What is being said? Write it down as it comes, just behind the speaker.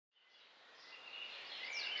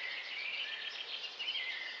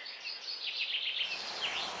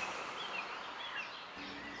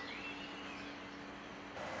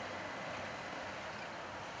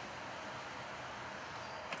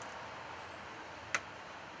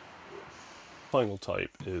Final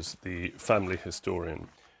type is the family historian.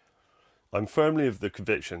 I'm firmly of the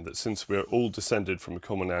conviction that since we are all descended from a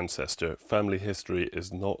common ancestor, family history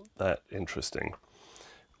is not that interesting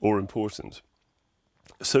or important.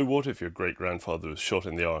 So what if your great-grandfather was shot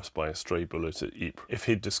in the arse by a stray bullet at Ypres? If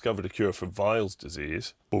he'd discovered a cure for Weil's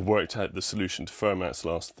disease, or worked out the solution to Fermat's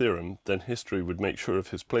last theorem, then history would make sure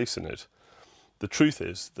of his place in it. The truth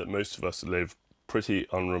is that most of us live pretty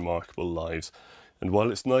unremarkable lives, and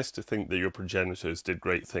while it's nice to think that your progenitors did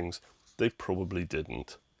great things, they probably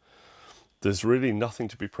didn't. There's really nothing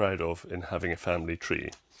to be proud of in having a family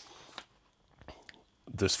tree.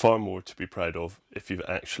 There's far more to be proud of if you've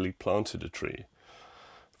actually planted a tree.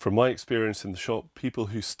 From my experience in the shop, people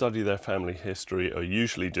who study their family history are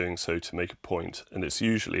usually doing so to make a point, and it's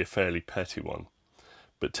usually a fairly petty one.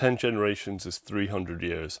 But 10 generations is 300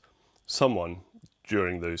 years. Someone,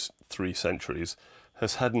 during those 3 centuries,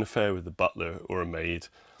 has had an affair with a butler or a maid.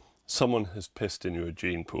 Someone has pissed in your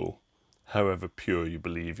gene pool, however pure you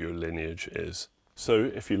believe your lineage is. So,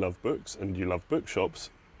 if you love books and you love bookshops,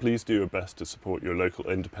 please do your best to support your local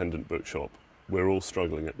independent bookshop. We're all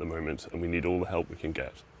struggling at the moment and we need all the help we can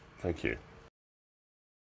get. Thank you.